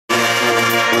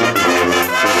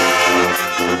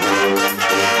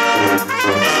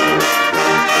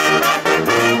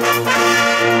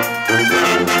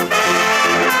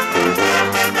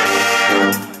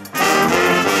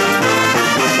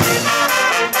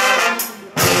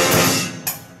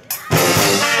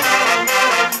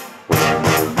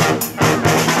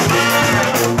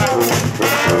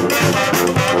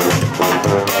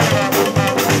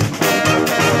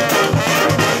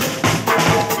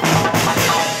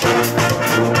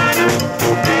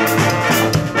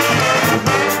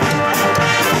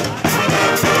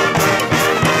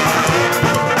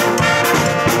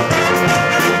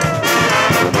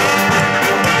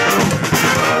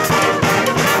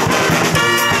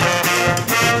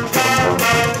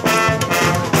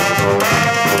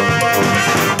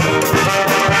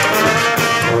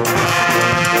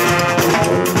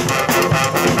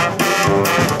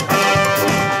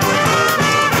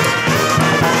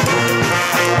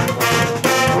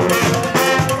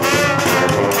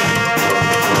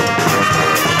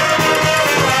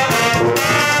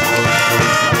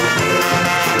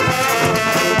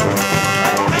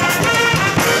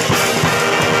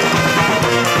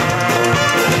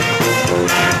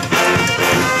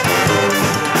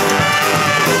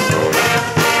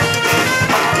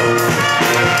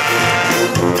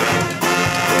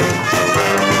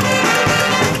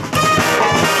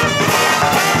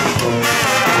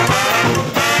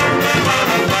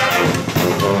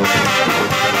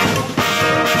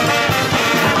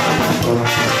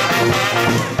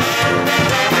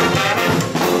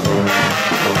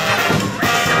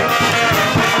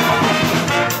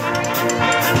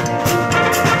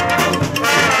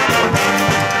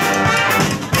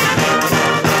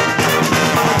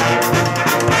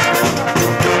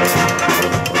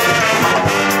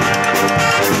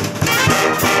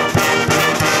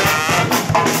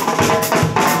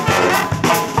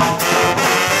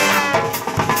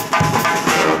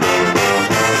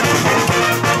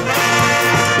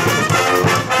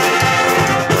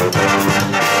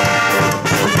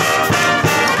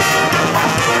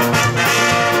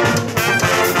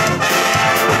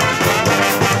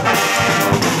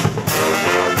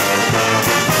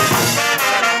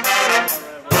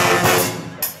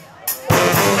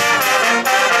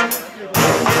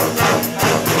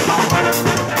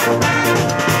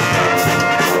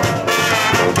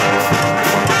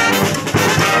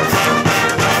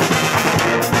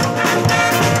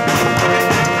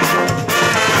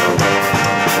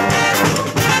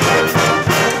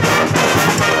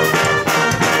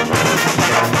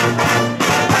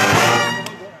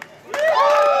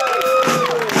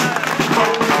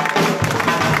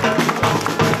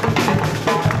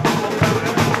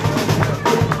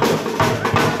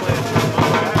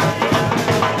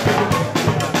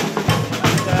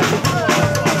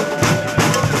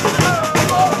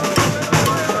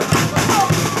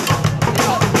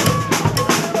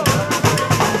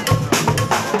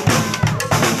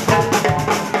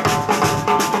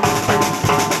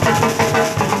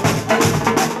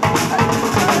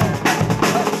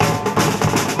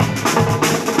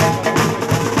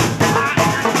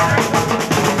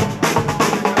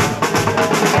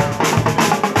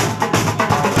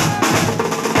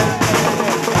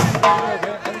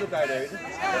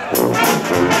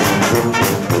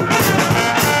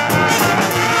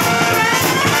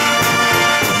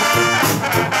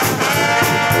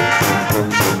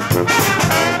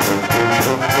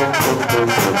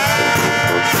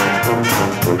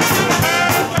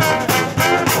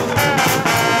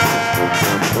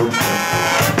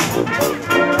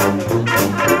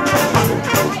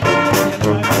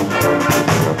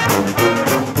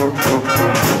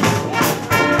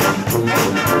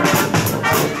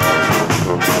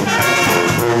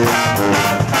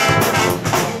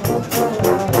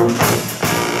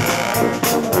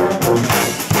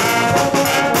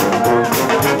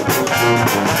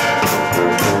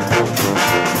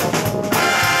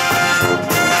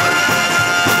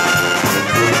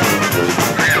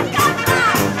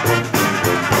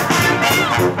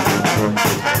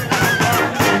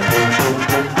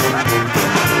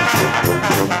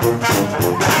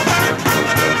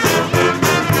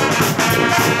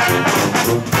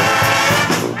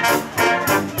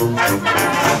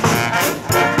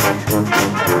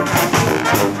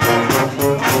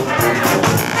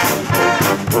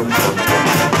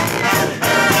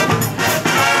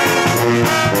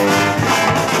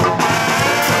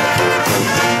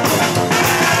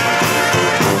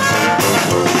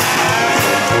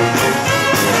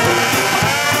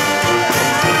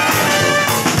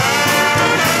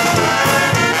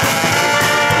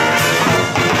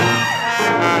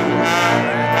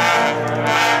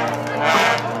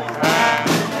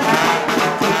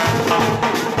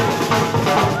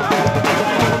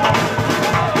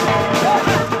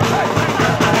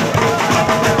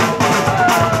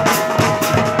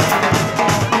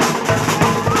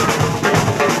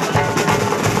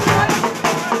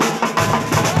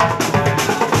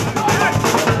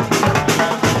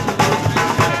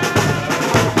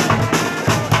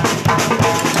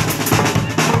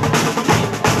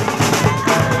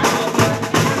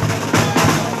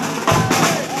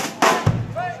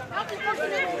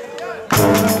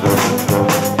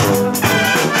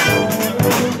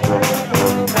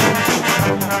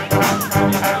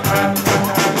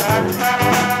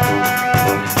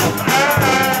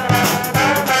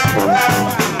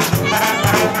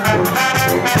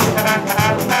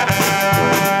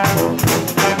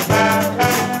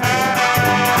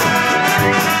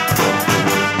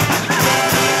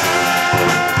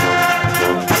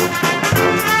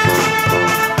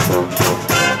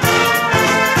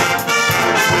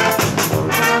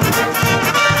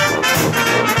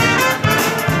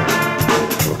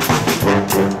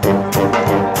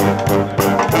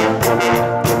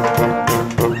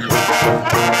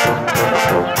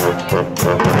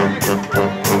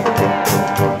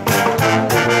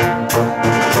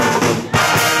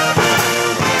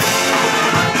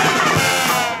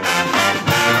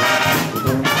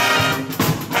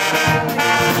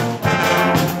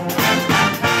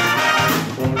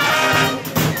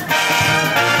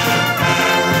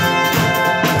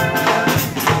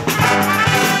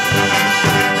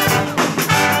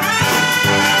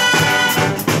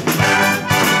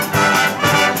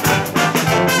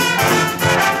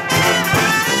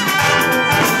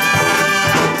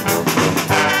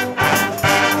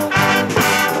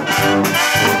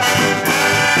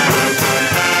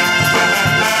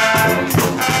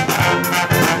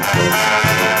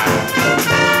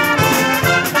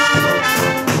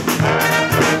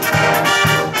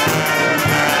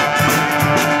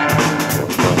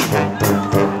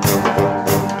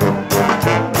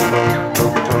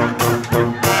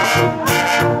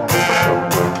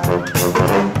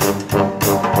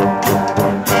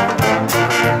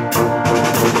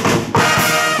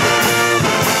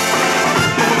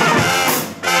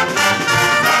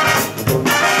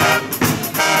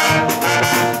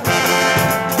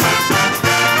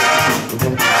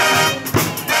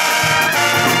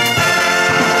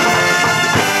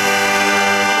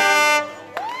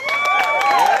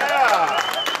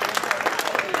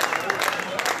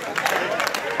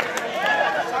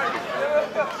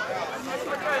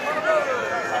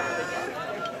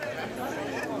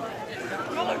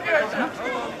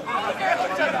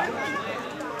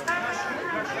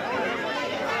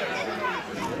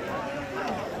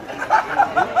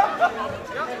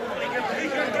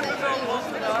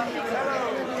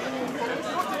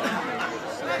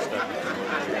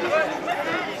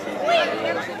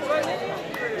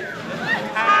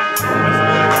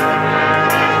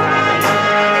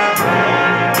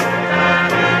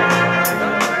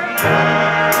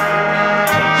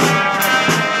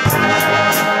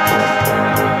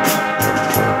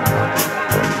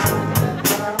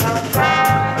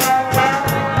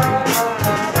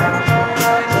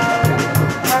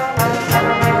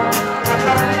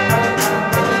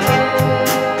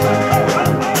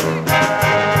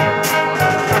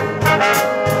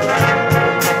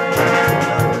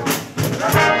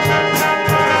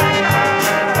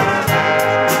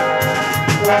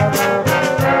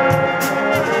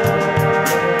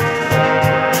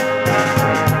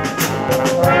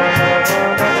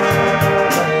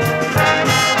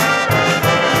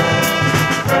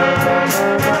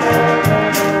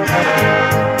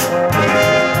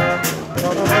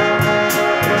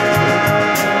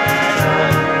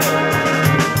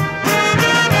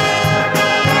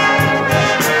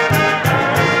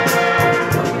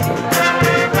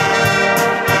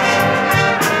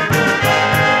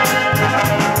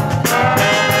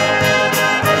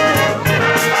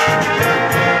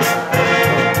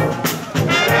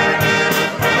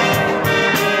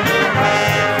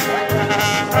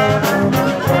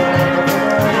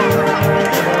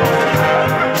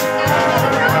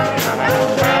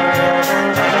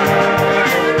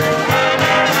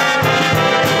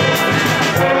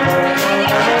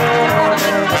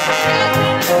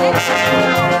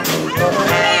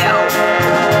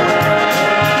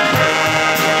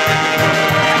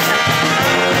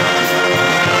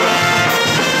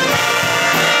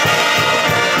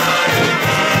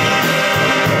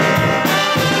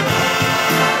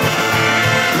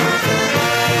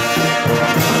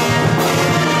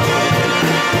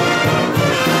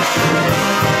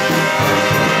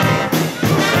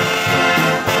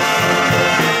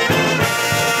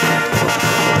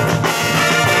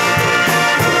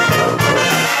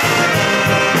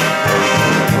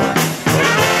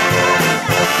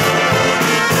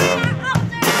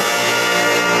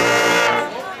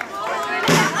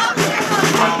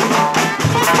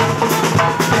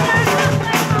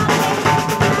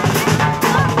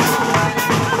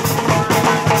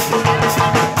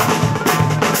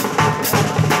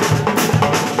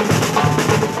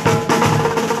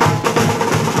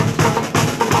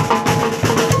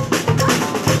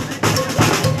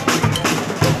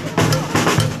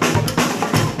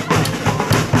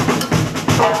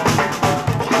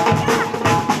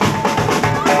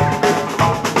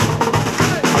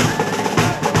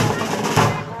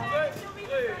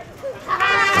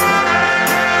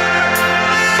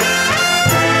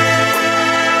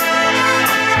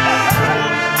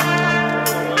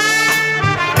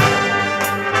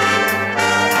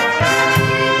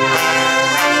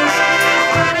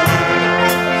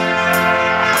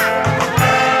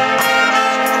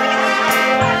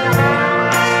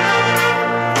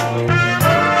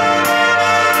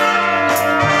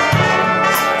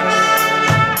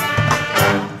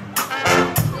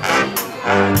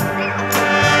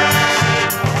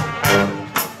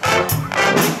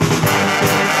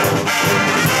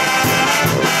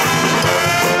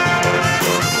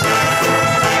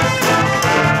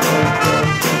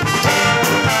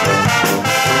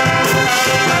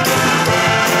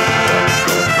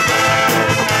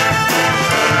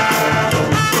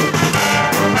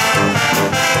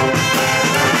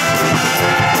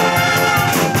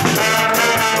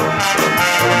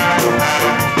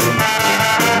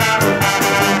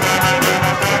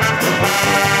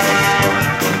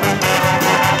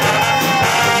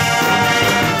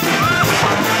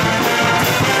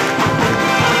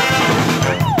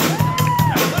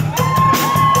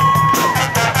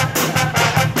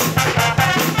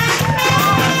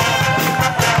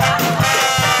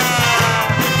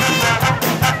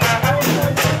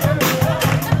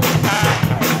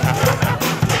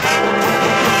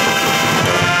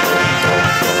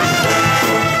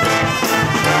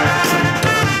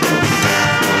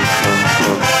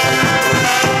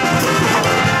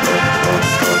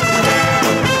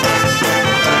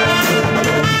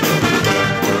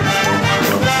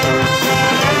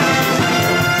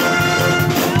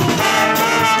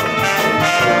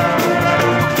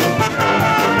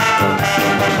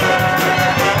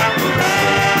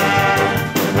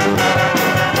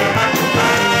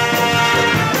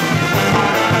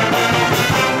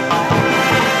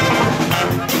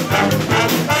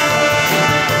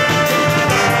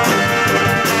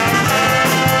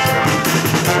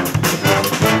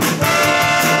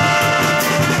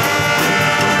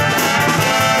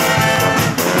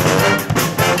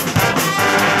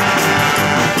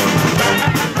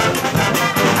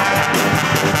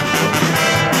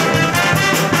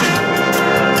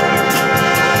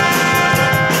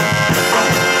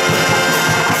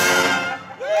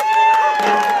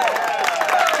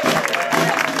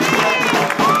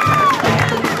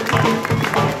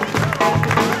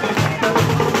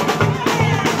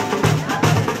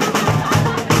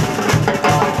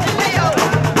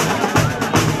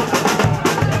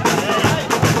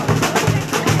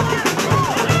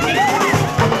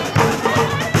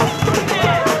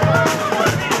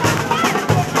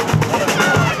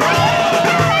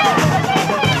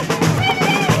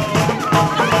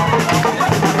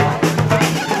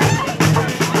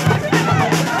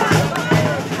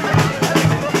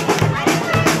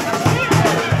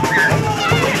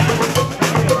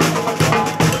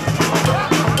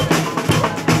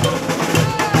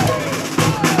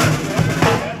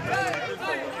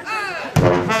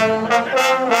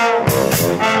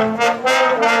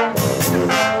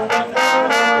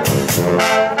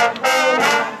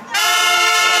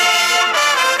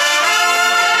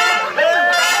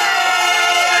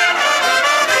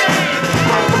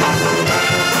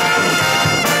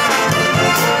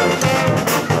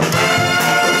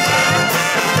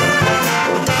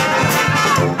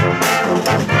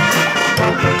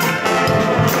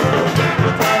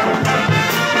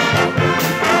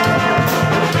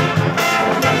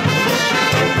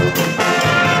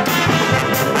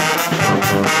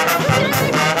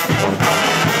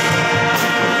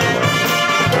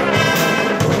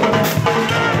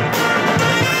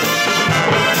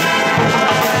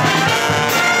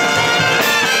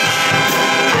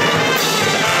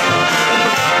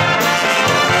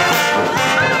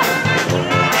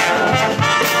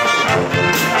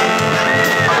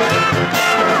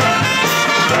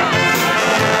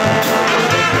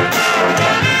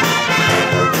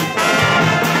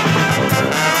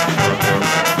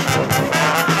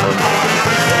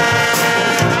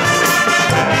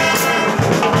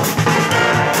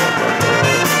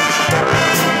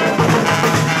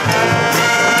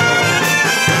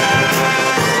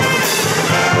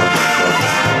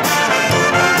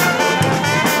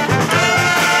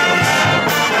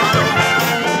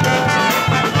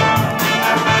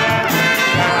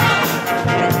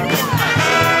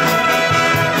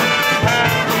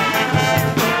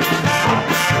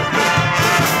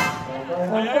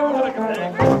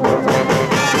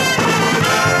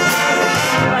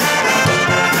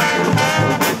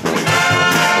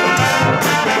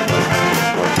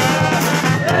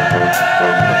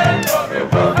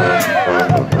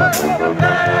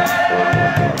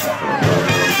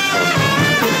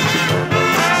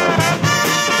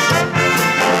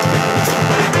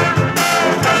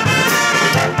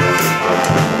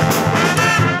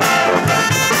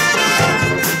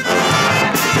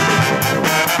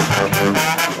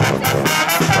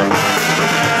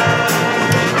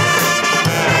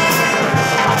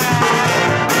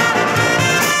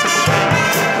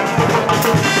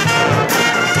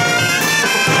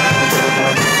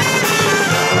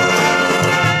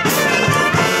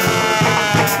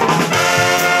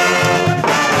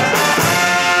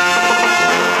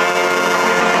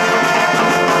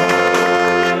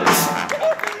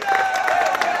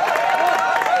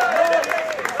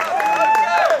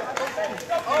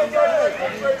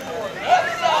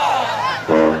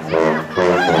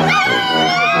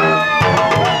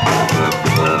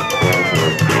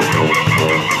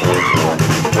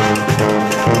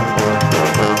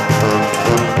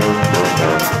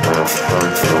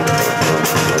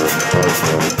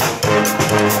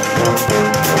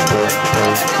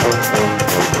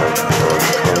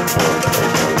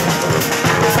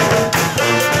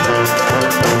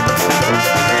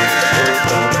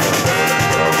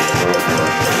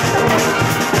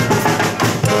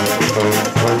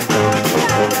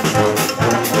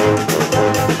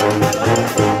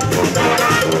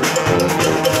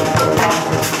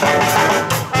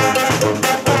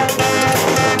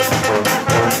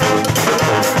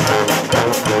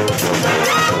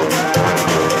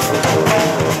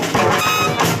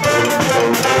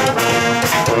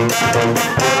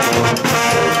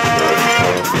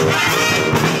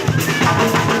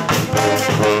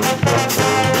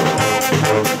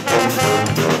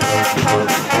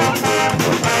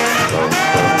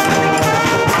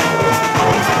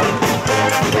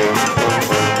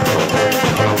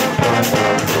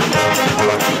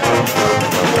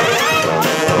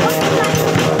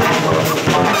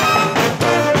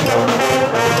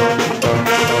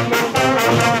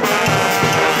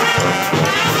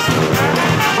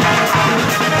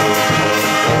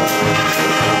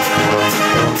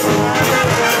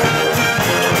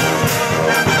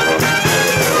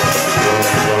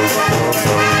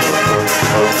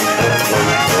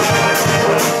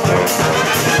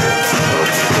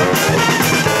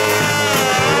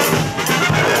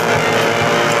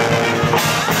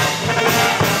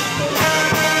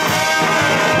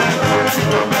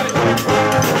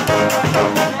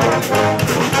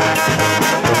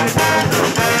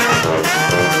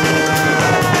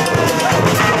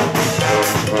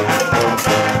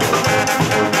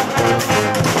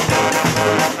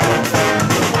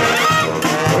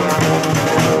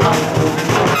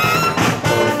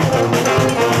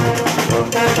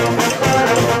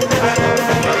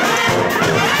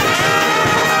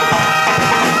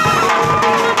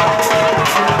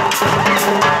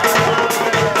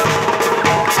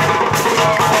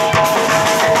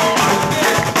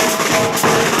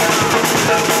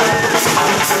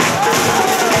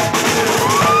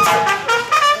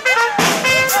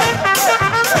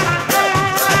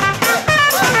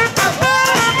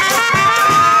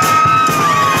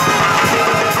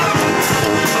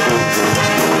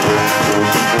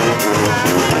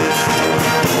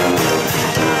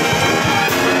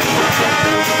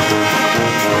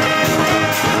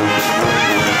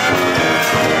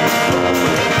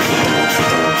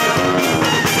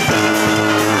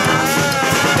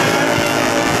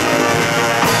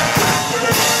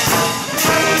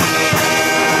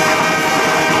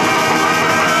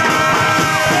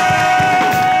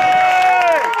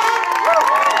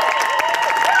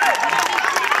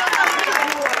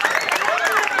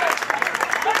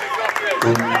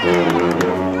Coach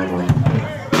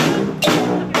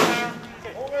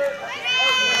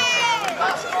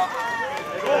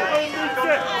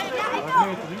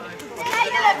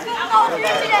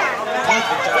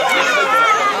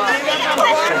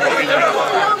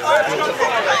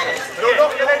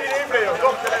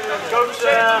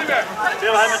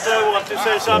Deel want to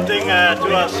say something to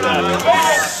us.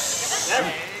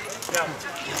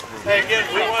 Hey, again,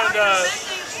 we wanted the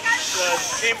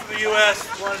team from the U.S.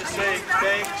 wanted to say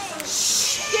thanks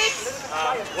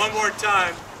one more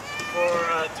time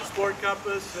to Sport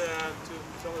Compass and to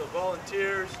some of the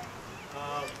volunteers.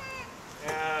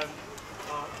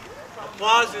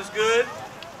 Applause is good,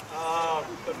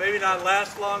 but maybe not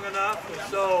last long enough. And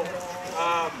so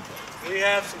we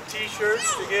have some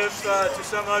T-shirts to give to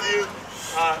some of you.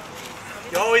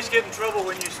 You always get in trouble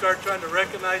when you start trying to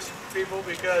recognize people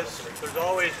because there's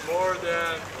always more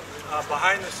than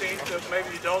behind the scenes that maybe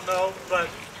you don't know. But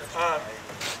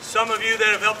some of you that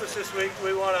have helped us this week,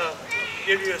 we want to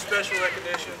give you a special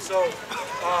recognition. So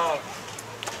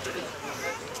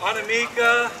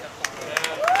Anamika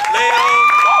and Leo.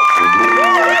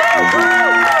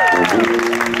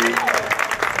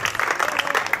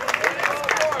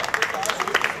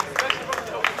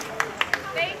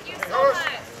 Thank you so much.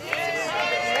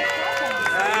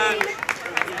 And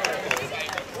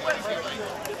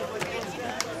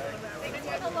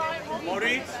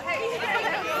Maurice.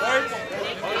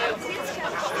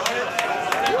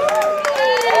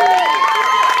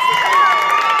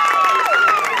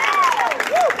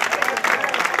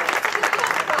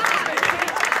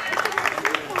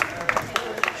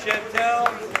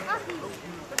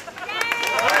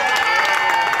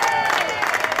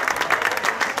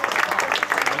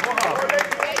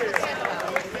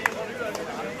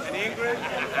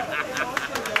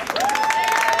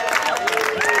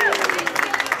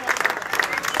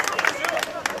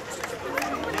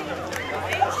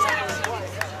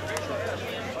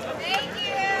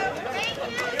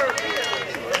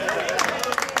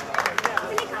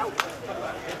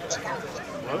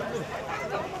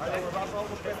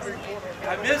 I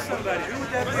missed somebody. Who would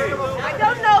that be? I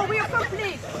don't know. We're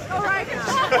complete. All right.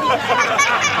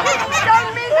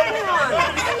 Don't miss anyone.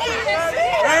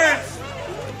 Parents.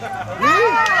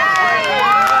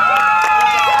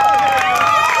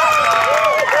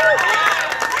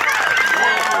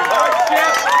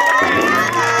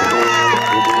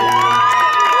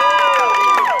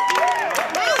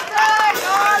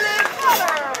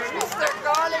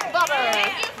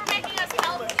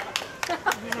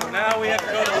 Now we have to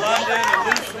go to London and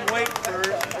lose some weight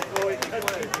first before we can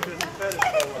play because the fed is so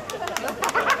low.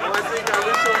 Well, I think I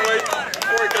lose some weight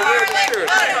before I can wear the shirt.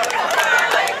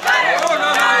 Oh, no.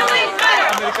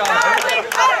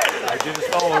 I just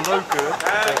follow Luca.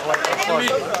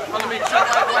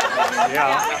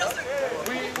 Yeah.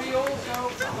 We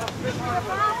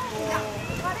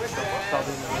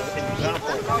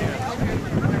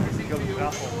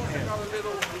also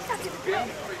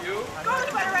for you. Go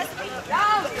for the recipe.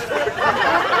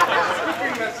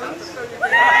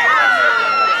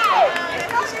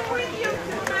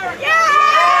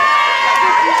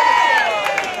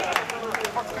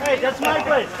 Hey, that's my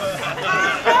place.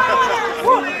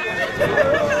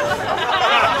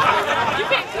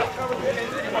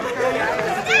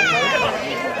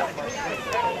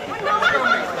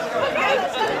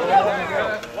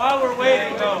 While we're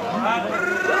waiting, though,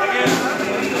 again,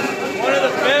 one of the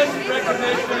best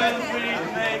recognitions we need to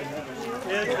make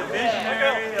is the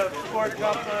visionary of Sport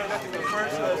Compass, the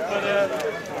person that's put in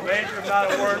a major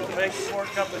amount of work to make Sport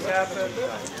Compass happen.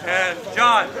 And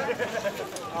John,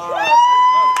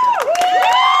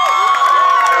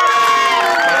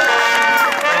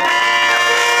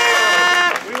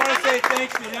 we want to say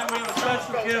thanks to him. We have a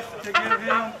special gift to give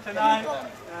him tonight.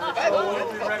 So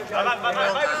we'll be recognizing him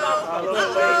a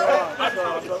little later on.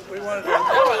 So we wanted to say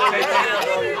thank you for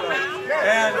all you've done.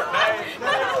 And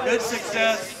good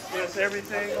success is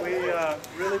everything. We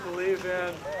really believe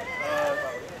in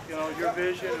your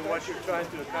vision and what you're trying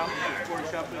to accomplish with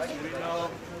Sport Compass. And we know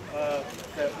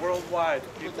that worldwide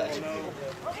people will know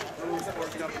who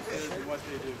Sport Compass is and what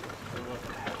they do.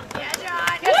 Yeah,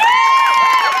 John.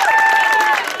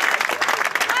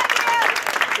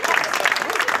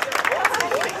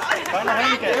 Final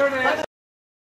hand.